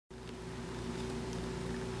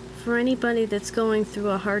For anybody that's going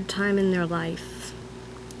through a hard time in their life,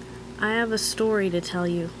 I have a story to tell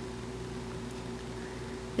you.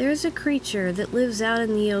 There's a creature that lives out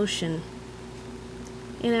in the ocean.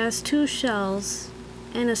 It has 2 shells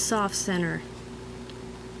and a soft center.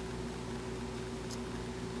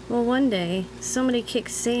 Well, one day, somebody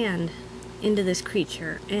kicked sand into this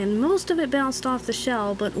creature, and most of it bounced off the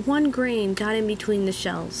shell, but 1 grain got in between the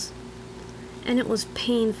shells. And it was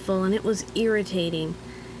painful, and it was irritating,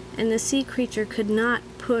 and the sea creature could not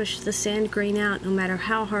push the sand grain out no matter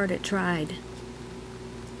how hard it tried.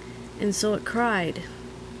 And so it cried,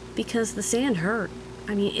 because the sand hurt.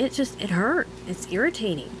 I mean, it hurt. It's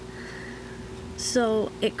irritating.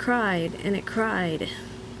 So it cried, and it cried,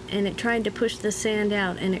 and it tried to push the sand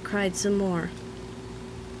out, and it cried some more.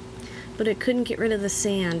 But it couldn't get rid of the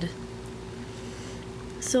sand.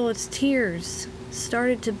 So its tears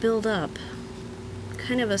started to build up,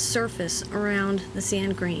 kind of a surface around the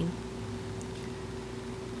sand grain.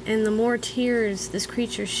 And the more tears this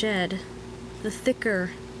creature shed, the thicker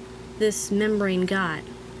this membrane got.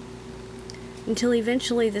 Until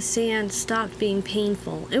eventually the sand stopped being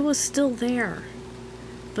painful. It was still there,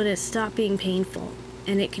 but it stopped being painful,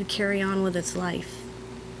 and it could carry on with its life.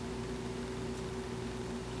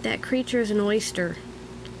 That creature is an oyster,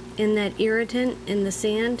 and that irritant in the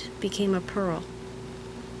sand became a pearl.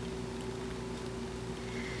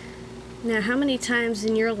 Now, how many times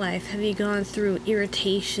in your life have you gone through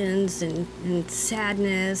irritations and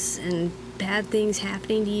sadness and bad things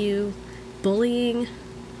happening to you, bullying,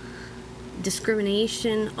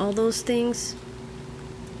 discrimination, all those things?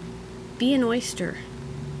 Be an oyster.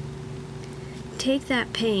 Take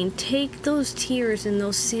that pain, take those tears and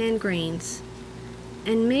those sand grains,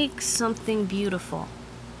 and make something beautiful.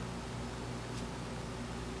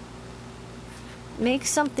 Make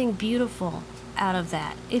something beautiful out of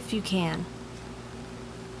that, if you can.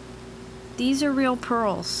 These are real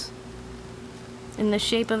pearls in the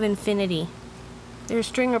shape of infinity. They're a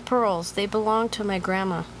string of pearls. They belong to my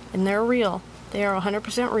grandma, and they're real. They are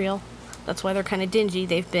 100% real. That's why they're kind of dingy.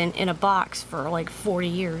 They've been in a box for like 40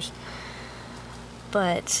 years.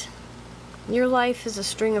 But your life is a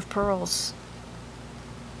string of pearls.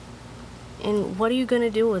 And what are you going to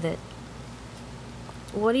do with it?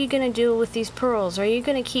 What are you going to do with these pearls? Are you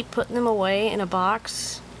going to keep putting them away in a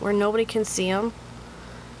box where nobody can see them?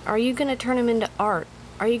 Are you going to turn them into art?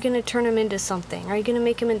 Are you going to turn them into something? Are you going to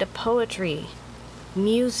make them into poetry,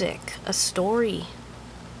 music, a story,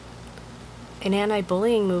 an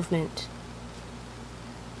anti-bullying movement?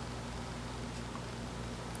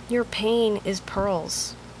 Your pain is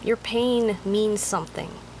pearls. Your pain means something.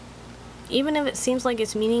 Even if it seems like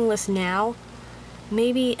it's meaningless now,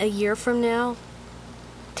 maybe a year from now,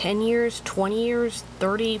 10 years, 20 years,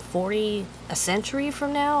 30, 40, a century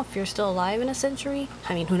from now, if you're still alive in a century,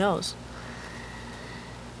 I mean, who knows?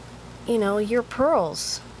 You know, your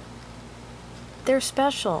pearls, they're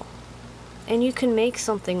special, and you can make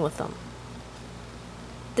something with them.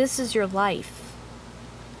 This is your life.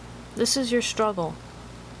 This is your struggle.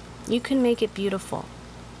 You can make it beautiful.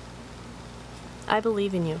 I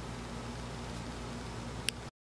believe in you.